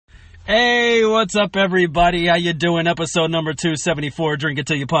Hey, what's up, everybody? How you doing? Episode number 274, Drink It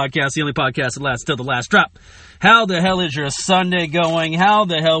Till You podcast, the only podcast that lasts till the last drop. How the hell is your Sunday going? How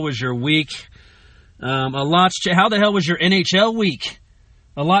the hell was your week? How the hell was your NHL week?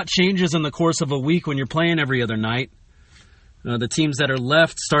 A lot changes in the course of a week when you're playing every other night. The teams that are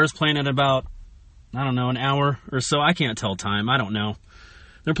left, Stars playing at about, an hour or so. I can't tell time. I don't know.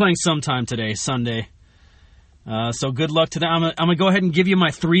 They're playing sometime today, Sunday. So good luck to them. I'm going to go ahead and give you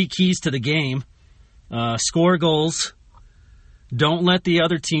my 3 keys to the game. Score goals. Don't let the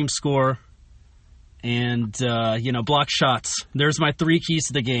other team score. And, block shots. There's my 3 keys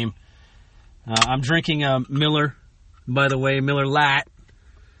to the game. I'm drinking a Miller, by the way, Miller Lite.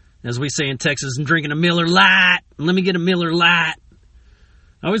 As we say in Texas, I'm drinking a Miller Lite. Let me get a Miller Lite.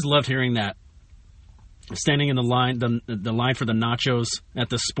 I always loved hearing that. Standing in the line, the line for the nachos at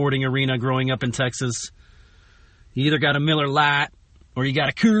the sporting arena growing up in Texas. You either got a Miller Lite or you got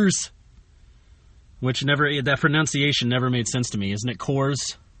a Coors, that pronunciation never made sense to me. Isn't it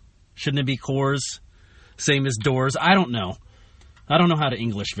Coors? Shouldn't it be Coors? Same as doors. I don't know. I don't know how to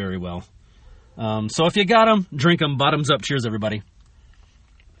English very well. So if you got them, drink them. Bottoms up. Cheers, everybody.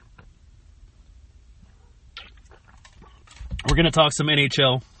 We're going to talk some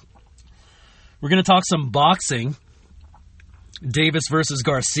NHL. We're going to talk some boxing. Davis versus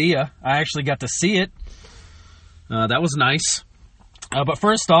Garcia. I actually got to see it. That was nice. But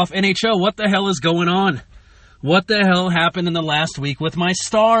first off, NHL, what the hell is going on? What the hell happened in the last week with my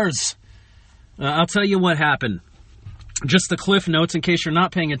Stars? I'll tell you what happened. Just the cliff notes in case you're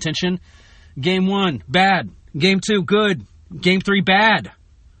not paying attention. Game 1, bad. Game 2, good. Game 3, bad.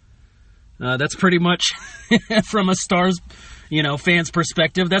 That's pretty much, from a Stars, fan's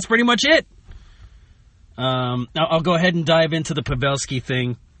perspective, that's pretty much it. I'll go ahead and dive into the Pavelski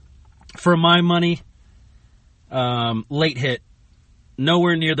thing. For my money, late hit.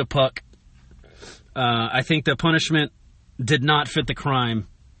 Nowhere near the puck. I think the punishment did not fit the crime.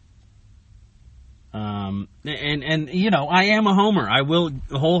 I am a homer. I will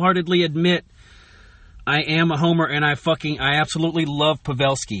wholeheartedly admit I am a homer, and I absolutely love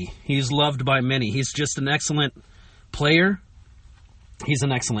Pavelski. He's loved by many. He's just an excellent player. He's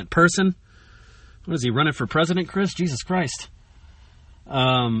an excellent person. What is he, running for president, Chris? Jesus Christ.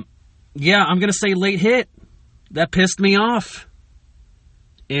 I'm going to say late hit. That pissed me off.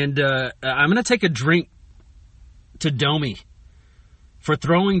 And I'm going to take a drink to Domi for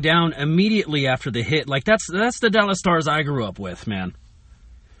throwing down immediately after the hit. Like, that's the Dallas Stars I grew up with, man.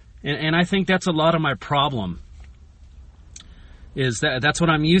 And I think that's a lot of my problem. Is that's what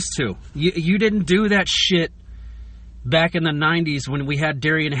I'm used to. You didn't do that shit back in the 90s when we had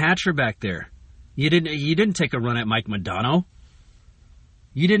Darian Hatcher back there. You didn't take a run at Mike Modano.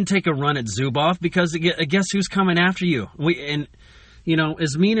 You didn't take a run at Zubov because guess who's coming after you?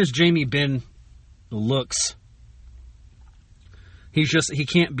 As mean as Jamie Benn looks, he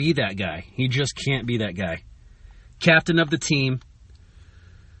can't be that guy. He just can't be that guy. Captain of the team.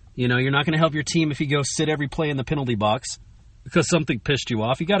 You're not going to help your team if you go sit every play in the penalty box because something pissed you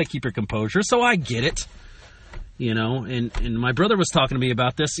off. You got to keep your composure. So I get it. And my brother was talking to me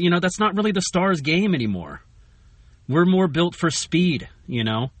about this. That's not really the Stars game anymore. We're more built for speed,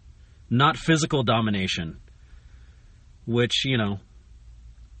 not physical domination. Which,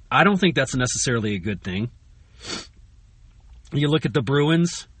 I don't think that's necessarily a good thing. You look at the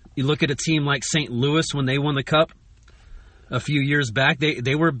Bruins, you look at a team like St. Louis when they won the Cup a few years back,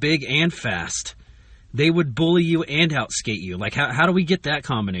 they were big and fast. They would bully you and outskate you. Like, how do we get that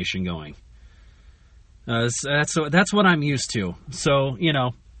combination going? That's what I'm used to. So,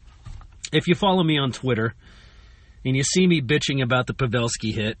 if you follow me on Twitter and you see me bitching about the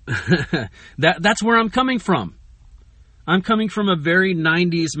Pavelski hit, that's where I'm coming from. I'm coming from a very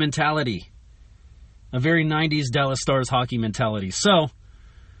 90s mentality. A very 90s Dallas Stars hockey mentality. So,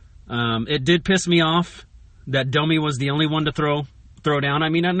 it did piss me off that Domi was the only one to throw down. I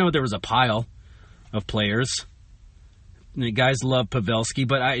mean, I know there was a pile of players. And the guys love Pavelski,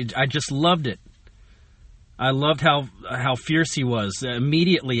 but I just loved it. I loved how fierce he was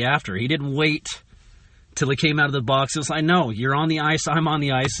immediately after. He didn't wait till he came out of the box. It was like, no, you're on the ice, I'm on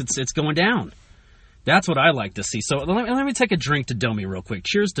the ice, it's going down. That's what I like to see. So let me take a drink to Domi real quick.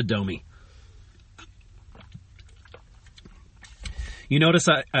 Cheers to Domi. You notice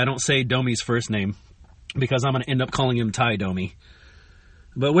I don't say Domi's first name because I'm going to end up calling him Ty Domi.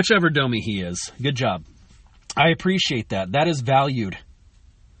 But whichever Domi he is, good job. I appreciate that. That is valued.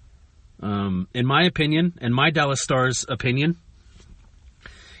 In my opinion, and my Dallas Stars opinion,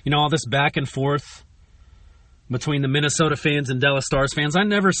 all this back and forth between the Minnesota fans and Dallas Stars fans, I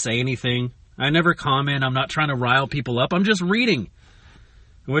never say anything. I never comment. I'm not trying to rile people up. I'm just reading.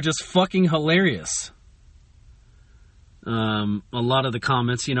 which is fucking hilarious. A lot of the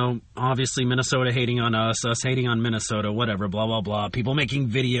comments, obviously Minnesota hating on us hating on Minnesota, whatever, blah, blah, blah. People making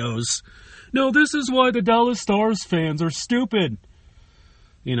videos. No, this is why the Dallas Stars fans are stupid.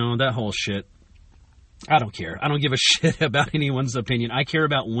 That whole shit. I don't care. I don't give a shit about anyone's opinion. I care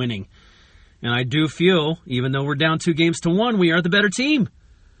about winning. And I do feel, even though we're down 2-1, we are the better team.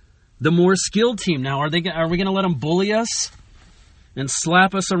 The more skilled team. Now, are we going to let them bully us and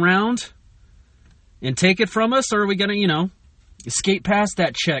slap us around and take it from us? Or are we going to, skate past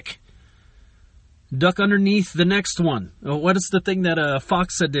that check? Duck underneath the next one. What is the thing that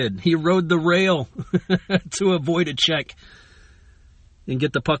Foxa did? He rode the rail to avoid a check and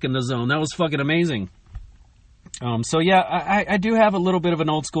get the puck in the zone. That was fucking amazing. So yeah, I do have a little bit of an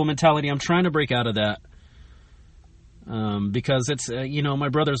old school mentality. I'm trying to break out of that. Because it's, my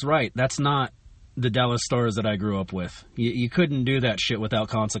brother's right. That's not the Dallas Stars that I grew up with. You couldn't do that shit without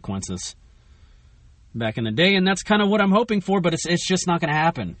consequences back in the day. And that's kind of what I'm hoping for, but it's just not going to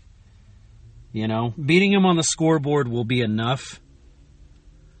happen. Beating them on the scoreboard will be enough.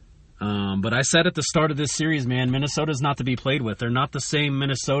 But I said at the start of this series, man, Minnesota's not to be played with. They're not the same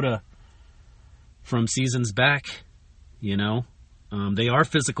Minnesota from seasons back, They are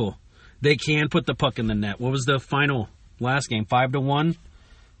physical. They can put the puck in the net. What was the final last game? 5-1?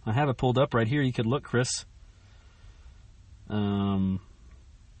 I have it pulled up right here. You could look, Chris. Yeah,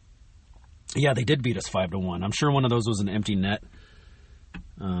 they did beat us 5-1. I'm sure one of those was an empty net.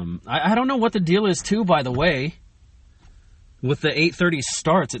 I don't know what the deal is, too, by the way. With the 8:30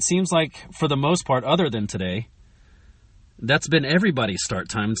 starts, it seems like, for the most part, other than today, that's been everybody's start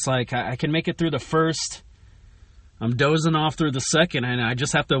time. It's like I can make it through the first. I'm dozing off through the second, and I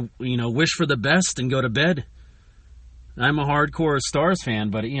just have to, wish for the best and go to bed. I'm a hardcore Stars fan,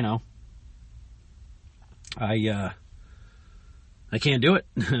 but, I can't do it,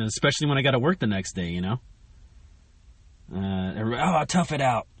 especially when I got to work the next day, tough it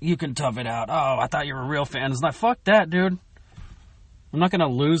out. You can tough it out. Oh, I thought you were a real fan. It's like, fuck that, dude. I'm not going to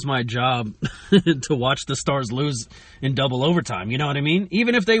lose my job to watch the Stars lose in double overtime. You know what I mean?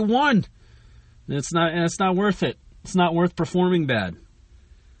 Even if they won, it's not worth it. It's not worth performing bad.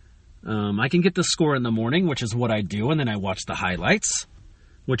 I can get the score in the morning, which is what I do, and then I watch the highlights,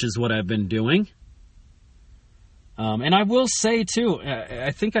 which is what I've been doing. And I will say, too,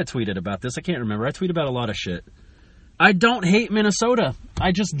 I think I tweeted about this. I can't remember. I tweet about a lot of shit. I don't hate Minnesota.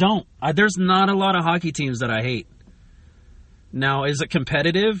 I just don't. There's not a lot of hockey teams that I hate. Now, is it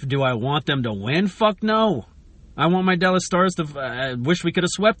competitive? Do I want them to win? Fuck no. I want my Dallas Stars to... I wish we could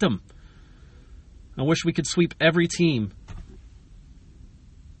have swept them. I wish we could sweep every team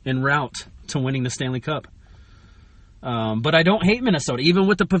en route to winning the Stanley Cup. But I don't hate Minnesota. Even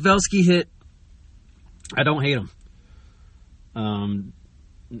with the Pavelski hit, I don't hate them.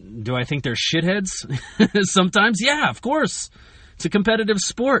 Do I think they're shitheads? Sometimes? Yeah, of course. It's a competitive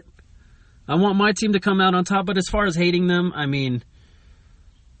sport. I want my team to come out on top, but as far as hating them, I mean,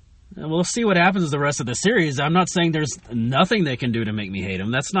 we'll see what happens the rest of the series. I'm not saying there's nothing they can do to make me hate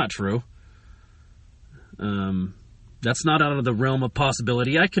them. That's not true. That's not out of the realm of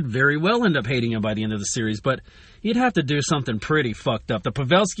possibility. I could very well end up hating them by the end of the series, but you'd have to do something pretty fucked up. The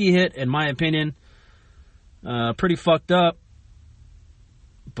Pavelski hit, in my opinion, pretty fucked up,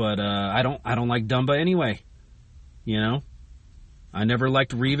 but I don't like Dumba anyway. I never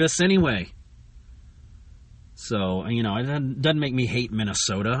liked Revis anyway. So, it doesn't make me hate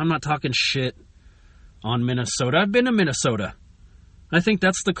Minnesota. I'm not talking shit on Minnesota. I've been to Minnesota. I think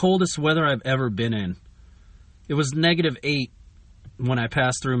that's the coldest weather I've ever been in. It was -8 when I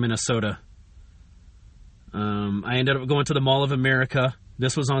passed through Minnesota. I ended up going to the Mall of America.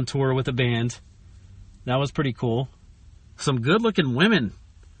 This was on tour with a band. That was pretty cool. Some good-looking women,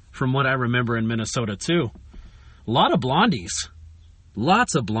 from what I remember in Minnesota, too. A lot of blondies.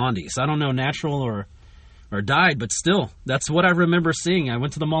 Lots of blondies. I don't know, natural or dyed, but still, that's what I remember seeing. I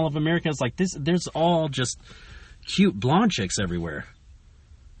went to the Mall of America. I was like, there's all just cute blonde chicks everywhere.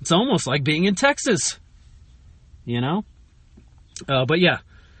 It's almost like being in Texas, But yeah,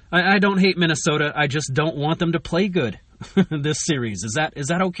 I don't hate Minnesota. I just don't want them to play good this series. Is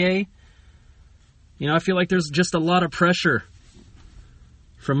that okay? I feel like there's just a lot of pressure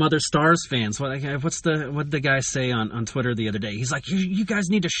from other Stars fans. What did the guy say on Twitter the other day? He's like, you guys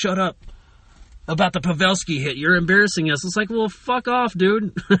need to shut up about the Pavelski hit. You're embarrassing us. It's like, well, fuck off,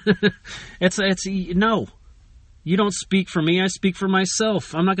 dude. It's no. You don't speak for me. I speak for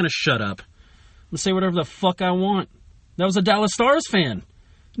myself. I'm not going to shut up and say whatever the fuck I want. That was a Dallas Stars fan.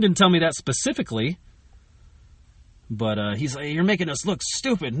 He didn't tell me that specifically. But he's like, you're making us look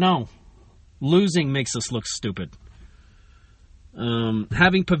stupid. No. Losing makes us look stupid.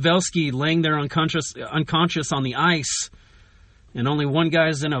 Having Pavelski laying there unconscious on the ice, and only one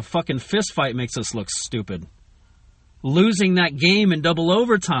guy's in a fucking fist fight makes us look stupid. Losing that game in double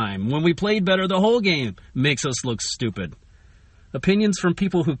overtime when we played better the whole game makes us look stupid. Opinions from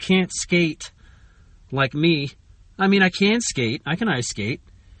people who can't skate like me. I mean, I can skate. I can ice skate.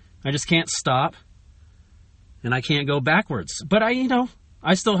 I just can't stop. And I can't go backwards. But I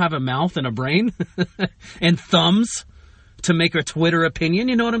still have a mouth and a brain and thumbs to make a Twitter opinion.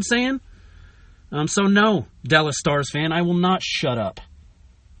 You know what I'm saying? So no, Dallas Stars fan, I will not shut up.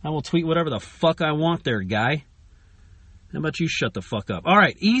 I will tweet whatever the fuck I want there, guy. How about you shut the fuck up? All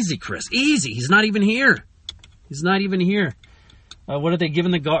right, easy, Chris. Easy. He's not even here. He's not even here. What are they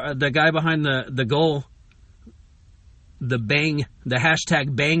giving the guy behind the goal? The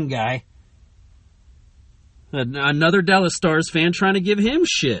hashtag bang guy. Another Dallas Stars fan trying to give him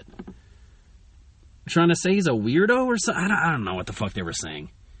shit. Trying to say he's a weirdo or something. I don't know what the fuck they were saying.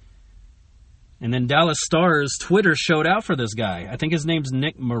 And then Dallas Stars Twitter showed out for this guy. I think his name's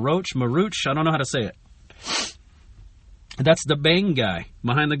Nick Maruch. I don't know how to say it. That's the bang guy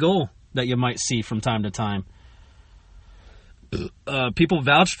behind the goal that you might see from time to time. People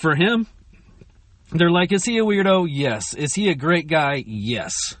vouched for him. They're like, is he a weirdo? Yes. Is he a great guy?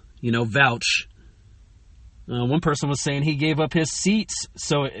 Yes. Vouch. One person was saying he gave up his seats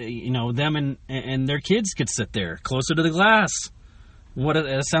so, them and their kids could sit there closer to the glass.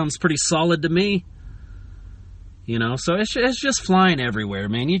 It sounds pretty solid to me. So it's just flying everywhere,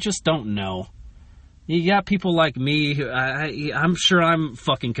 man. You just don't know. You got people like me who I'm sure I'm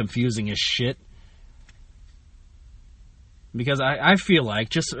fucking confusing as shit. Because I feel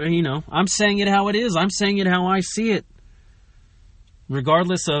like I'm saying it how it is. I'm saying it how I see it.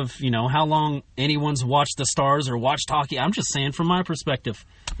 Regardless of, how long anyone's watched the Stars or watched hockey, I'm just saying from my perspective.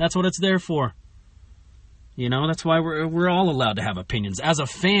 That's what it's there for. That's why we're all allowed to have opinions. As a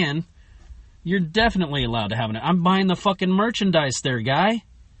fan, you're definitely allowed to have an... I'm buying the fucking merchandise there, guy.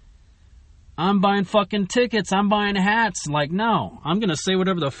 I'm buying fucking tickets. I'm buying hats. Like, no. I'm going to say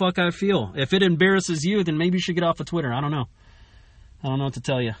whatever the fuck I feel. If it embarrasses you, then maybe you should get off of Twitter. I don't know. I don't know what to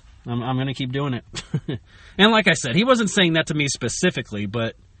tell you. I'm going to keep doing it. And like I said, he wasn't saying that to me specifically,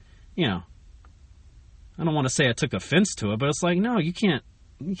 but, I don't want to say I took offense to it, but it's like, no, you can't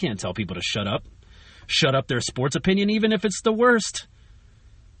tell people to shut up. Shut up their sports opinion, even if it's the worst.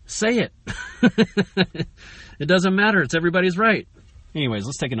 Say it. It doesn't matter. It's everybody's right. Anyways,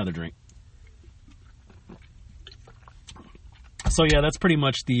 let's take another drink. So yeah, that's pretty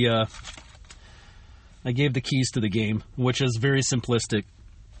much I gave the keys to the game, which is very simplistic,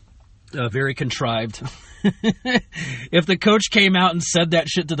 very contrived. If the coach came out and said that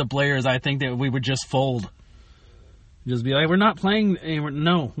shit to the players, I think that we would just fold. Just be like, we're not playing.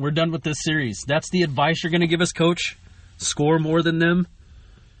 No, we're done with this series. That's the advice you're going to give us, coach? Score more than them?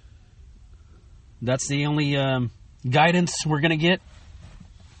 That's the only guidance we're going to get?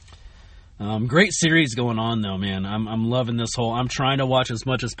 Great series going on, though, man. I'm loving this whole... I'm trying to watch as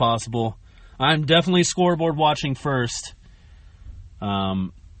much as possible. I'm definitely scoreboard watching first. Watch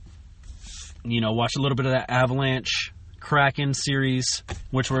a little bit of that Avalanche Kraken series,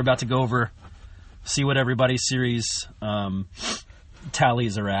 which we're about to go over. See what everybody's series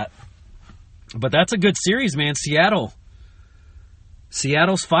tallies are at. But that's a good series, man. Seattle's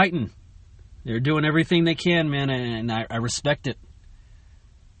fighting. They're doing everything they can, man, and I respect it.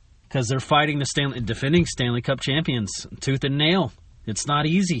 Because they're fighting the defending Stanley Cup champions, tooth and nail. It's not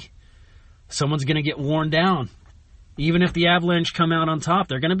easy. Someone's going to get worn down. Even if the Avalanche come out on top,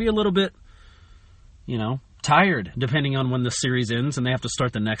 they're going to be a little bit, tired, depending on when the series ends and they have to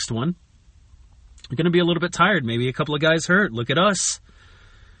start the next one. They're going to be a little bit tired. Maybe a couple of guys hurt. Look at us.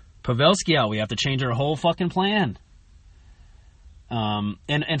 Pavelski out. We have to change our whole fucking plan.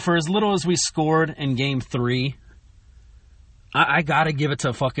 And for as little as we scored in Game 3, I got to give it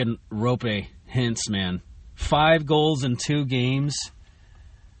to fucking Rope Hintz, man. 5 goals in 2 games.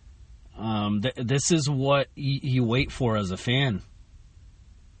 This is what you wait for as a fan.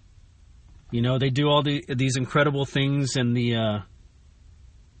 They do all these incredible things in the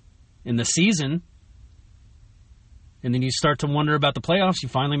season, and then you start to wonder about the playoffs. You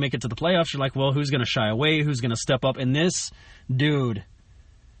finally make it to the playoffs. You're like, well, who's going to shy away? Who's going to step up? And this dude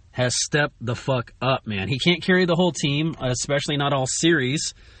has stepped the fuck up, man. He can't carry the whole team, especially not all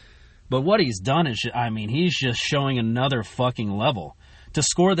series. But what he's done is, he's just showing another fucking level. To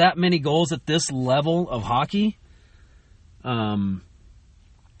score that many goals at this level of hockey,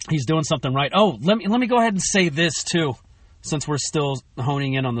 he's doing something right. Oh, let me go ahead and say this too, since we're still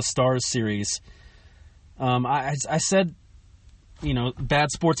honing in on the Stars series. I said,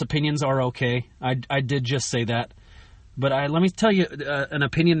 bad sports opinions are okay. I did just say that. But let me tell you an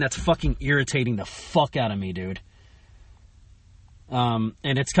opinion that's fucking irritating the fuck out of me, dude. And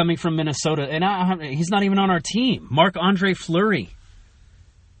it's coming from Minnesota, and he's not even on our team. Marc-Andre Fleury.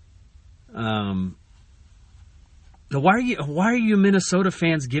 Why are you Minnesota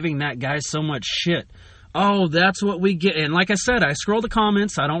fans giving that guy so much shit? Oh, that's what we get. And like I said, I scroll the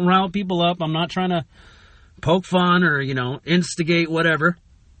comments. I don't rile people up. I'm not trying to poke fun or, instigate whatever.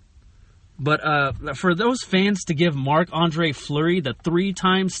 But for those fans to give Marc-Andre Fleury, the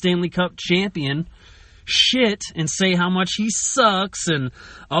 3-time Stanley Cup champion, shit and say how much he sucks and,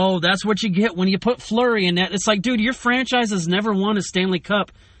 oh, that's what you get when you put Fleury in that. It's like, dude, your franchise has never won a Stanley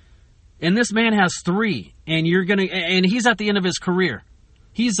Cup. And this man has 3, and and he's at the end of his career.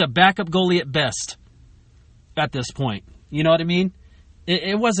 He's a backup goalie at best at this point. You know what I mean?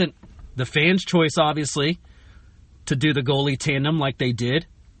 It wasn't the fans' choice, obviously, to do the goalie tandem like they did.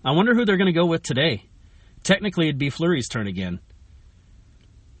 I wonder who they're going to go with today. Technically, it'd be Fleury's turn again.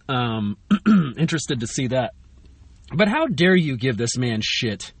 Interested to see that. But how dare you give this man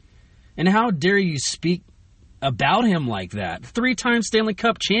shit? And how dare you speak about him like that? 3-time Stanley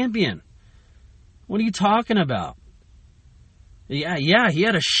Cup champion. What are you talking about? Yeah, he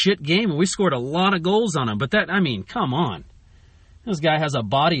had a shit game, and we scored a lot of goals on him. But come on. This guy has a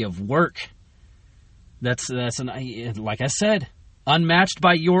body of work. That's like I said, unmatched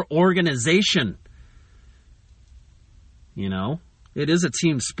by your organization. It is a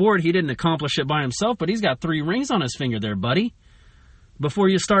team sport. He didn't accomplish it by himself, but he's got 3 rings on his finger there, buddy. Before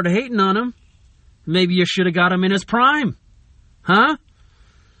you start hating on him, maybe you should have got him in his prime. Huh?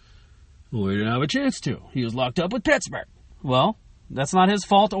 Well, we didn't have a chance to. He was locked up with Pittsburgh. Well, that's not his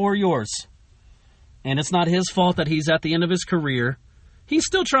fault or yours. And it's not his fault that he's at the end of his career. He's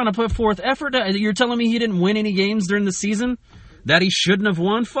still trying to put forth effort. You're telling me he didn't win any games during the season that he shouldn't have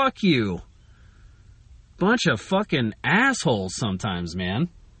won? Fuck you. Bunch of fucking assholes sometimes, man.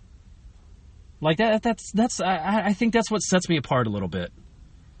 Like I think that's what sets me apart a little bit.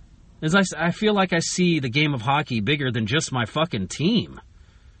 Is I feel like I see the game of hockey bigger than just my fucking team.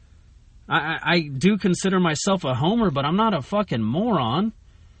 I do consider myself a homer, but I'm not a fucking moron.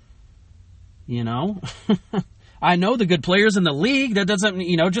 I know the good players in the league. That doesn't,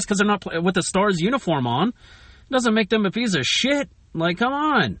 just because they're not with the Stars uniform on, doesn't make them a piece of shit. Like, come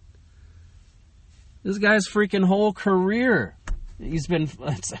on. This guy's freaking whole career, he's been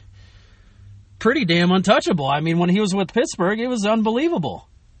pretty damn untouchable. I mean, when he was with Pittsburgh, it was unbelievable.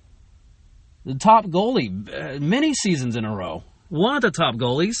 The top goalie, many seasons in a row. One of the top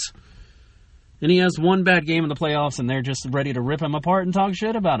goalies. And he has one bad game in the playoffs, and they're just ready to rip him apart and talk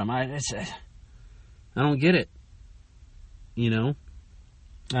shit about him. I don't get it. I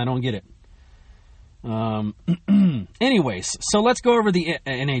don't get it. Anyways, so let's go over the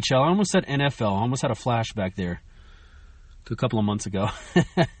NHL. I almost said NFL. I almost had a flashback there to a couple of months ago.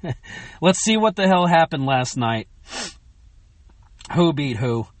 Let's see what the hell happened last night. Who beat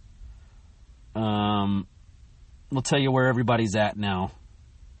who? We'll tell you where everybody's at now.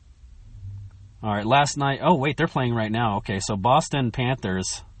 All right, last night. Oh, wait, they're playing right now. Okay, so Boston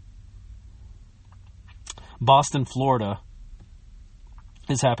Panthers. Boston, Florida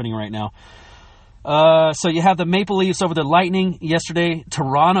is happening right now. So you have the Maple Leafs over the Lightning yesterday.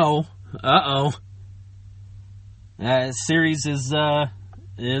 Toronto. Series is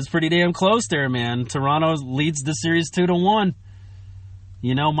pretty damn close there, man. Toronto leads the series 2-1.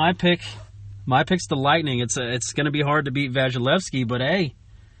 My pick's the Lightning. It's going to be hard to beat Vasilevsky, but hey,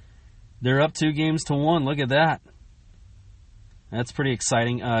 they're up 2-1. Look at that. That's pretty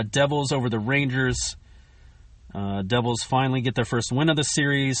exciting. Devils over the Rangers. Devils finally get their first win of the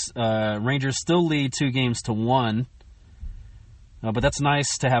series. Rangers still lead 2-1. But that's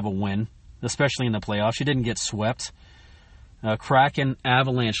nice to have a win, especially in the playoffs. You didn't get swept. Kraken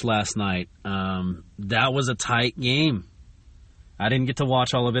Avalanche last night. That was a tight game. I didn't get to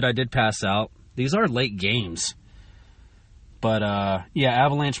watch all of it. I did pass out. These are late games. But,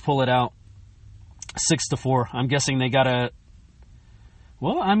 Avalanche pull it out 6-4. I'm guessing they got a...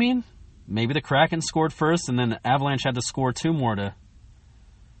 Well, I mean, maybe the Kraken scored first, and then the Avalanche had to score 3 more.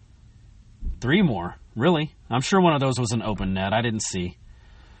 Really? I'm sure one of those was an open net. I didn't see.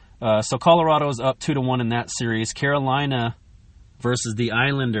 So Colorado's up 2-1 in that series. Carolina versus the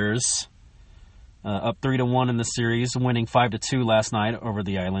Islanders. Up 3-1 in the series, winning 5-2 last night over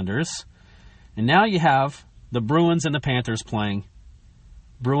the Islanders. And now you have the Bruins and the Panthers playing.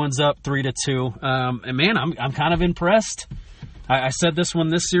 Bruins up 3-2. And man, I'm kind of impressed. I said this when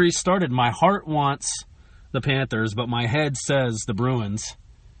this series started. My heart wants the Panthers, but my head says the Bruins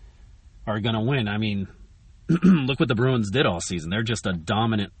are going to win. I mean, look what the Bruins did all season. They're just a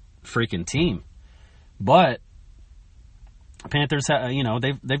dominant freaking team. But Panthers,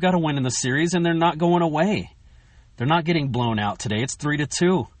 they've got to win in the series, and they're not going away. They're not getting blown out today. It's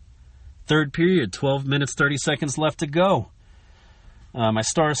 3-2. Third period, 12 minutes, 30 seconds left to go. My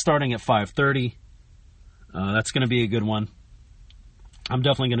Star is starting at 5:30. That's going to be a good one. I'm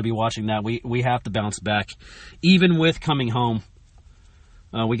definitely going to be watching that. We have to bounce back, even with coming home.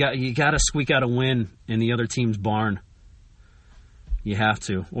 You got to squeak out a win in the other team's barn. You have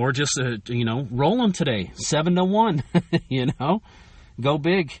to, or just roll them today, 7-1. Go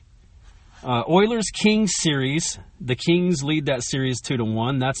big. Oilers Kings series. The Kings lead that series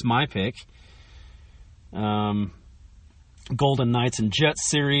 2-1. That's my pick. Golden Knights and Jets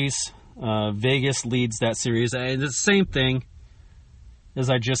series. Vegas leads that series. It's the same thing as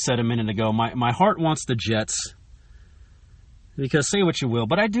I just said a minute ago. My heart wants the Jets. Because say what you will,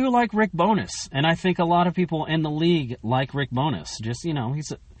 but I do like Rick Bowness, and I think a lot of people in the league like Rick Bowness. Just,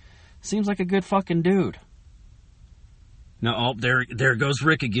 seems like a good fucking dude. Now, there goes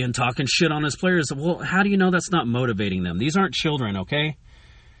Rick again, talking shit on his players. Well, how do you know that's not motivating them? These aren't children, okay?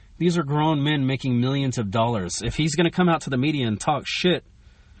 These are grown men making millions of dollars. If he's going to come out to the media and talk shit,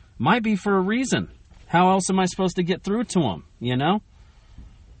 might be for a reason. How else am I supposed to get through to him, I'm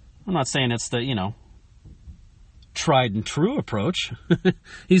not saying it's the, tried and true approach.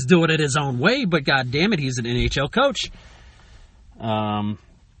 He's doing it his own way, but god damn it, he's an NHL coach.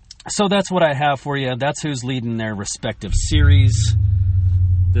 So that's what I have for you. That's who's leading their respective series.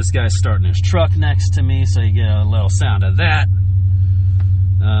 This guy's starting his truck next to me, so you get a little sound of that.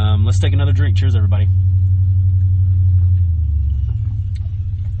 Let's take another drink. Cheers, everybody.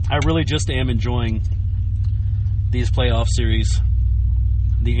 I really just am enjoying these playoff series.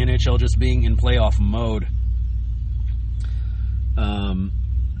 The NHL just being in playoff mode.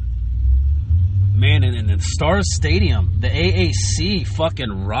 Man, and the Stars Stadium, the AAC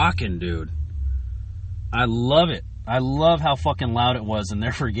fucking rocking, dude. I love it. I love how fucking loud it was in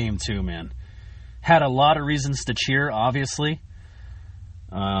there for Game 2, man. Had a lot of reasons to cheer, obviously.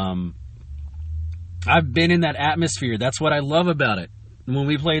 I've been in that atmosphere. That's what I love about it. When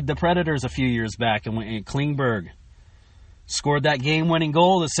we played the Predators a few years back, and Klingberg scored that game-winning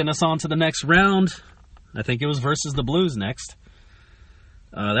goal to send us on to the next round. I think it was versus the Blues next.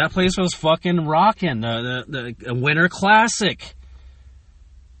 That place was fucking rocking. The Winter Classic.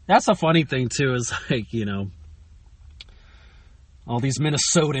 That's a funny thing, too, is all these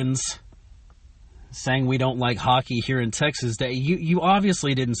Minnesotans saying we don't like hockey here in Texas. That you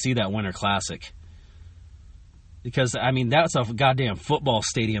obviously didn't see that Winter Classic. Because, that's a goddamn football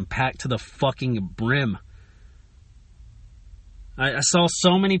stadium packed to the fucking brim. I saw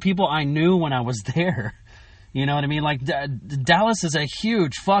so many people I knew when I was there. You know what I mean? Like, Dallas is a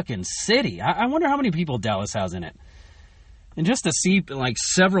huge fucking city. I wonder how many people Dallas has in it. And just to see,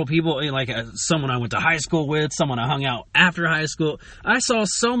 several people, someone I went to high school with, someone I hung out after high school. I saw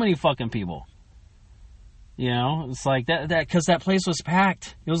so many fucking people. It's like that because that place was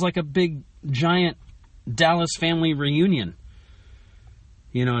packed. It was like a big, giant Dallas family reunion.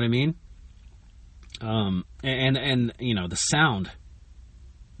 You know what I mean? And the sound.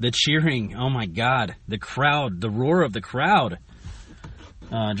 The cheering, oh my God, the crowd, the roar of the crowd,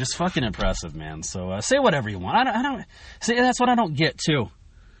 just fucking impressive, man. So say whatever you want. I don't see. That's what I don't get too.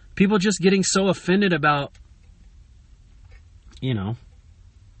 People just getting so offended about,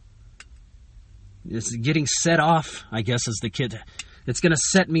 it's getting set off. I guess is the kid. It's gonna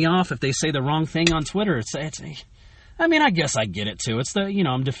set me off if they say the wrong thing on Twitter. I guess I get it too. It's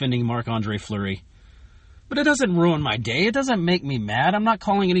I'm defending Marc-Andre Fleury. But it doesn't ruin my day. It doesn't make me mad. I'm not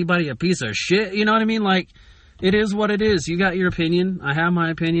calling anybody a piece of shit. You know what I mean? It is what it is. You got your opinion. I have my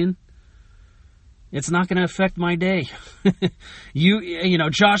opinion. It's not going to affect my day.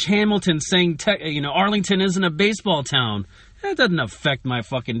 Josh Hamilton saying, Arlington isn't a baseball town. That doesn't affect my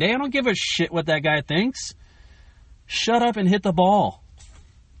fucking day. I don't give a shit what that guy thinks. Shut up and hit the ball.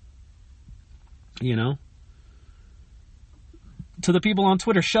 To the people on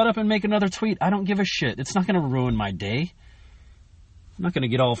Twitter, shut up and make another tweet. I don't give a shit. It's not going to ruin my day. I'm not going to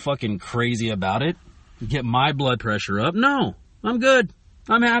get all fucking crazy about it. Get my blood pressure up. No, I'm good.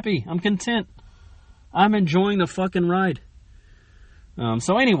 I'm happy. I'm content. I'm enjoying the fucking ride.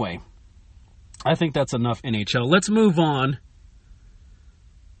 So anyway, I think that's enough NHL. Let's move on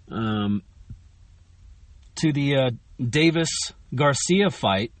to the Davis-Garcia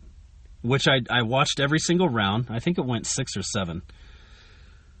fight, which I watched every single round. I think it went 6 or 7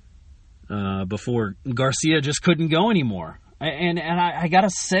 before Garcia just couldn't go anymore. And I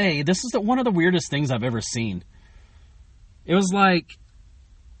gotta say, this is one of the weirdest things I've ever seen. It was like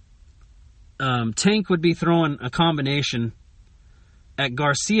Tank would be throwing a combination at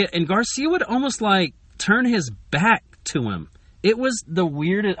Garcia, and Garcia would almost turn his back back to him. It was the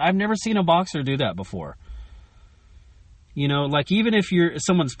weirdest. I've never seen a boxer do that before. You know, like even if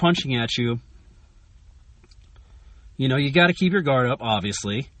someone's punching at you, you know, you got to keep your guard up,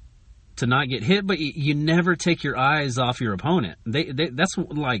 obviously, to not get hit, but you never take your eyes off your opponent. That's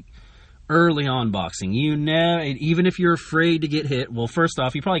like early on boxing. You never, even if you're afraid to get hit, well, first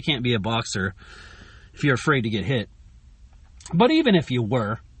off, you probably can't be a boxer if you're afraid to get hit. But even if you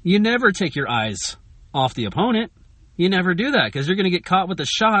were, you never take your eyes off the opponent. You never do that because you're going to get caught with a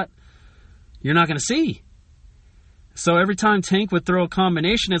shot you're not going to see. So every time Tank would throw a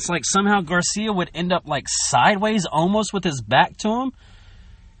combination, it's like somehow Garcia would end up like sideways almost with his back to him.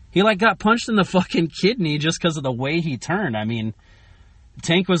 He like got punched in the fucking kidney just because of the way he turned. I mean,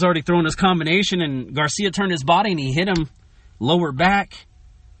 Tank was already throwing his combination and Garcia turned his body and he hit him lower back.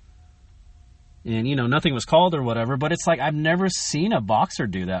 And, you know, nothing was called or whatever. But it's like I've never seen a boxer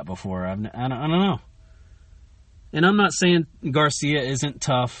do that before. I don't know. And I'm not saying Garcia isn't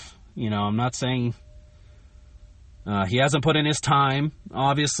tough. You know, I'm not saying he hasn't put in his time.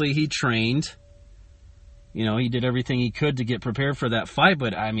 Obviously, he trained. You know, he did everything he could to get prepared for that fight.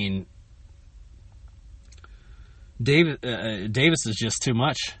 But, I mean, Davis is just too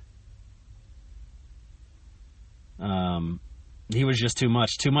much. He was just too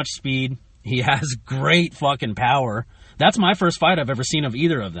much. Too much speed. He has great fucking power. That's my first fight I've ever seen of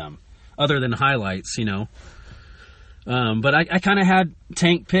either of them, other than highlights, you know. But I kind of had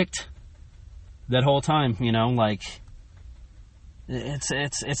Tank picked that whole time, you know, like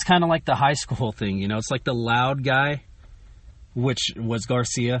it's kind of like the high school thing, you know. It's like the loud guy, which was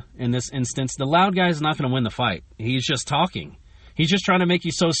Garcia in this instance. The loud guy is not going to win the fight. He's just talking. He's just trying to make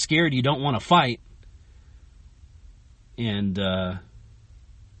you so scared you don't want to fight. And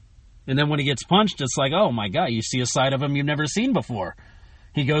then when he gets punched, it's like, oh my God, you see a side of him you've never seen before.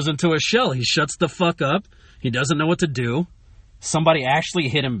 He goes into a shell. He shuts the fuck up. He doesn't know what to do. Somebody actually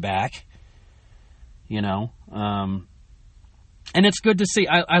hit him back. You know. And it's good to see.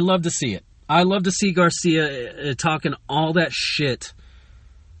 I love to see it. I love to see Garcia talking all that shit.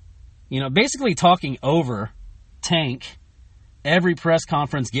 You know, basically talking over Tank. Every press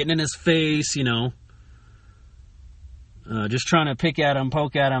conference, getting in his face, you know. Just trying to pick at him,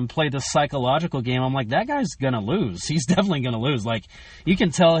 poke at him, play the psychological game. I'm like, that guy's going to lose. He's definitely going to lose. Like, you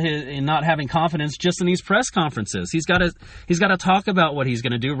can tell his not having confidence just in these press conferences. He's got to talk about what he's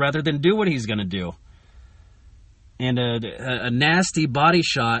going to do rather than do what he's going to do. And a nasty body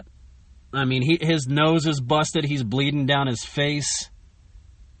shot. I mean, his nose is busted. He's bleeding down his face.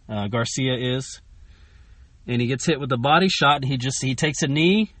 Garcia is. And he gets hit with a body shot. And he takes a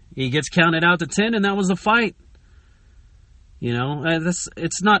knee. He gets counted out to 10, and that was the fight. You know,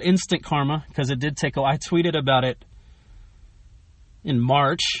 it's not instant karma because it did take a while. I tweeted about it in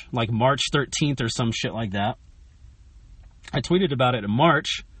March, like March 13th or some shit like that. I tweeted about it in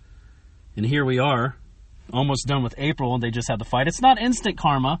March, and here we are, almost done with April, and they just had the fight. It's not instant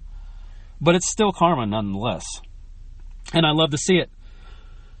karma, but it's still karma nonetheless. And I love to see it.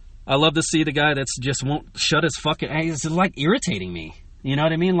 I love to see the guy that's just won't shut his fucking... It's like irritating me. You know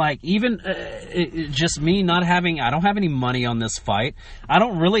what I mean? Like, even just me not having... I don't have any money on this fight. I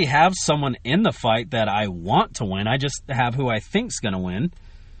don't really have someone in the fight that I want to win. I just have who I think's going to win.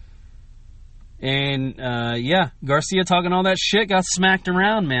 And, yeah, Garcia talking all that shit got smacked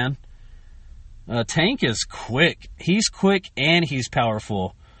around, man. Tank is quick. He's quick and he's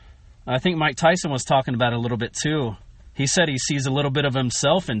powerful. I think Mike Tyson was talking about it a little bit, too. He said he sees a little bit of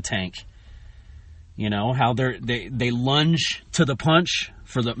himself in Tank. You know, how they lunge to the punch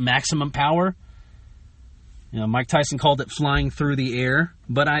for the maximum power. You know, Mike Tyson called it flying through the air.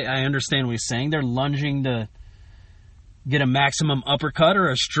 But I understand what he's saying. They're lunging to get a maximum uppercut or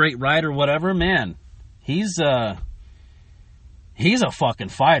a straight right or whatever. Man, he's a fucking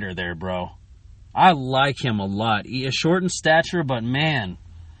fighter there, bro. I like him a lot. He is short in stature, but man,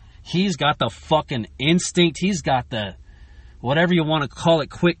 he's got the fucking instinct. He's got the, whatever you want to call it,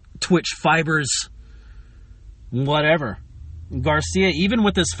 quick twitch fibers. Whatever. Garcia, even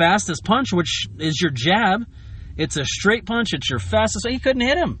with his fastest punch, which is your jab, it's a straight punch, it's your fastest. He couldn't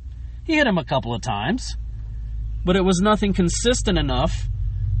hit him. He hit him a couple of times, but it was nothing consistent enough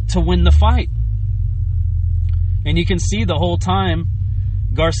to win the fight. And you can see the whole time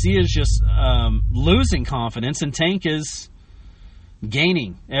Garcia is just losing confidence, and Tank is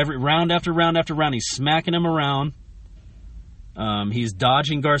gaining every round after round after round. He's smacking him around. He's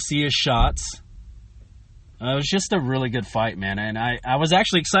dodging Garcia's shots. It was just a really good fight, man, and I was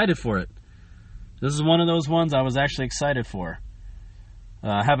actually excited for it. This is one of those ones I was actually excited for.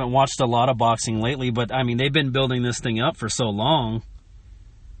 I haven't watched a lot of boxing lately, but, I mean, they've been building this thing up for so long.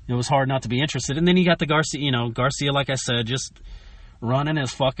 it was hard not to be interested. And then you got the Garcia, like I said, just running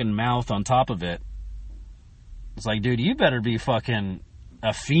his fucking mouth on top of it. It's like, dude, you better be fucking a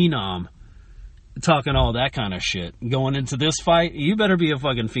phenom talking all that kind of shit. Going into this fight, you better be a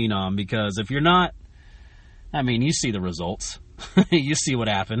fucking phenom, because if you're not, I mean, you see the results. You see what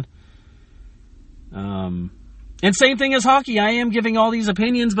happened. And same thing as hockey. I am giving all these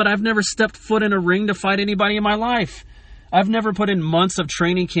opinions, but I've never stepped foot in a ring to fight anybody in my life. I've never put in months of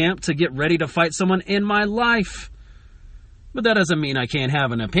training camp to get ready to fight someone in my life. But that doesn't mean I can't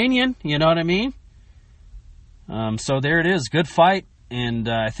have an opinion. You know what I mean? So there it is. Good fight. And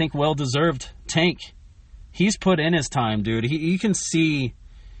I think well-deserved. Tank. He's put in his time, dude. You can see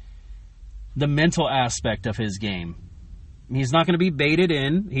the mental aspect of his game. He's not going to be baited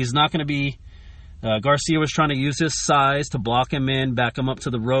in. He's not going to be... Garcia was trying to use his size to block him in, back him up to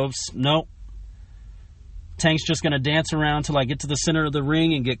the ropes. Nope. Tank's just going to dance around till I get to the center of the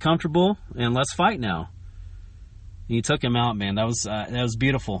ring and get comfortable, and let's fight now. He took him out, man. That was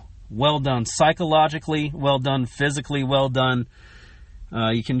beautiful. Well done psychologically, well done physically, well done.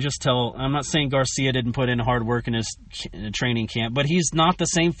 You can just tell. I'm not saying Garcia didn't put in hard work in his training camp, but he's not the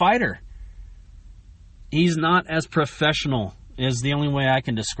same fighter. He's not as professional, is the only way I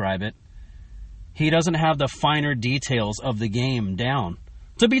can describe it. He doesn't have the finer details of the game down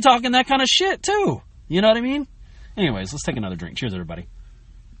to be talking that kind of shit, too. You know what I mean? Anyways, let's take another drink. Cheers, everybody.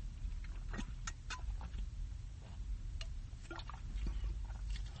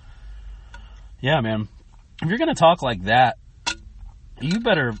 Yeah, man. If you're going to talk like that, you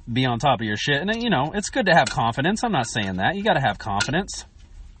better be on top of your shit. And, you know, it's good to have confidence. I'm not saying that. You got to have confidence.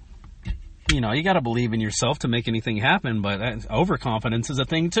 You know, you got to believe in yourself to make anything happen, but overconfidence is a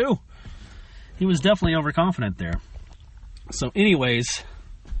thing, too. He was definitely overconfident there. So anyways,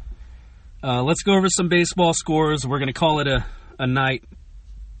 let's go over some baseball scores. We're going to call it a night.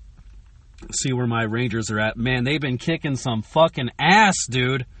 See where my Rangers are at. Man, they've been kicking some fucking ass,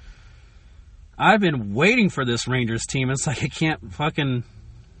 dude. I've been waiting for this Rangers team. It's like I can't watch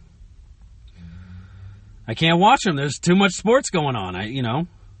them. There's too much sports going on.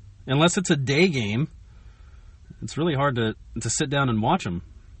 Unless it's a day game, it's really hard to sit down and watch them.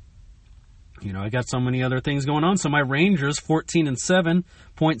 You know, I got so many other things going on. So my Rangers, 14-7,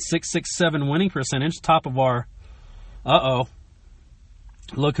 .667 winning percentage, top of our...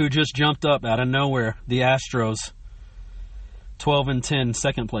 Look who just jumped up out of nowhere. The Astros, 12-10,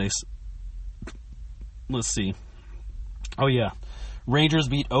 second place. Let's see. Oh, yeah. Rangers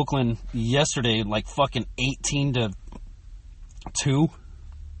beat Oakland yesterday, like fucking 18-2,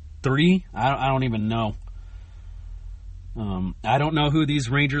 3. I don't even know. I don't know who these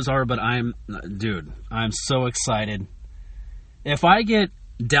Rangers are, but I'm so excited. If I get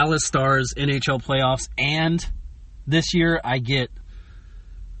Dallas Stars NHL playoffs and this year I get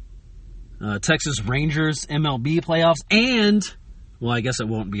Texas Rangers MLB playoffs and, well, I guess it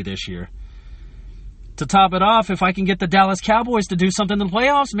won't be this year. To top it off, if I can get the Dallas Cowboys to do something in the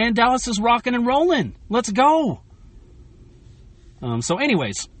playoffs, man, Dallas is rocking and rolling. Let's go. So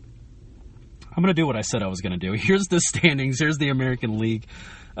anyways, I'm going to do what I said I was going to do. Here's the standings. Here's the American League.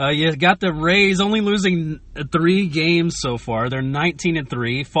 You got the Rays only losing 3 games so far. They're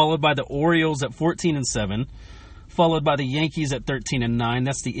 19-3, followed by the Orioles at 14-7, followed by the Yankees at 13-9.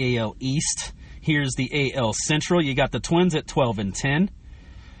 That's the AL East. Here's the AL Central. You got the Twins at 12-10.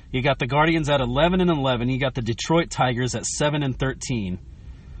 You got the Guardians at 11-11. You got the Detroit Tigers at 7-13.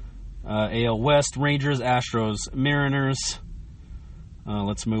 AL West, Rangers, Astros, Mariners.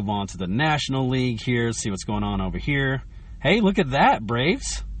 Let's move on to the National League here, see what's going on over here. Hey, look at that,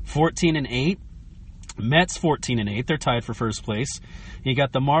 Braves, 14-8. Mets, 14-8. They're tied for first place. You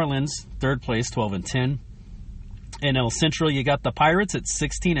got the Marlins, third place, 12-10. NL Central, you got the Pirates at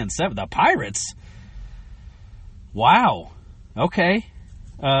 16-7. The Pirates? Wow. Okay.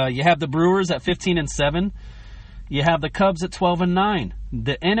 You have the Brewers at 15-7. You have the Cubs at 12-9.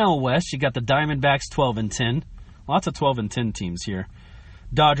 The NL West, you got the Diamondbacks 12-10. Lots of 12-10 teams here.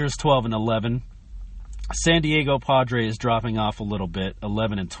 Dodgers 12-11. San Diego Padres dropping off a little bit,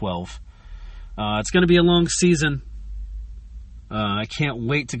 11-12. It's going to be a long season. I can't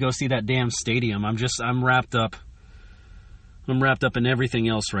wait to go see that damn stadium. I'm wrapped up. I'm wrapped up in everything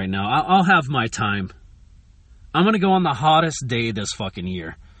else right now. I'll have my time. I'm going to go on the hottest day this fucking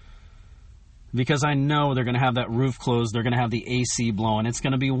year. Because I know they're going to have that roof closed. They're going to have the AC blowing. It's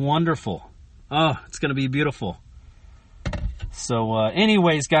going to be wonderful. Oh, it's going to be beautiful. So,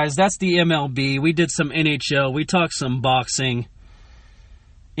 anyways, guys, that's the MLB. We did some NHL. We talked some boxing.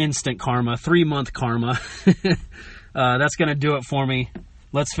 Instant karma. 3-month karma. That's going to do it for me.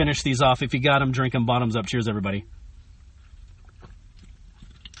 Let's finish these off. If you got them, drink them bottoms up. Cheers, everybody.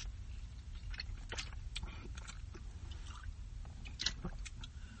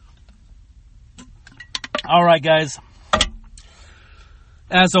 All right, guys.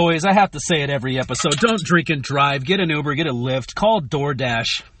 As always, I have to say it every episode. Don't drink and drive. Get an Uber, get a Lyft, call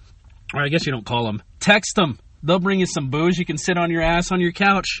DoorDash. Or I guess you don't call them. Text them. They'll bring you some booze. You can sit on your ass on your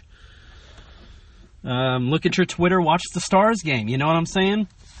couch. Look at your Twitter. Watch the Stars game. You know what I'm saying?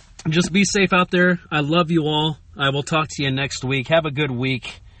 Just be safe out there. I love you all. I will talk to you next week. Have a good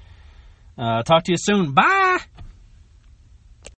week. Talk to you soon. Bye!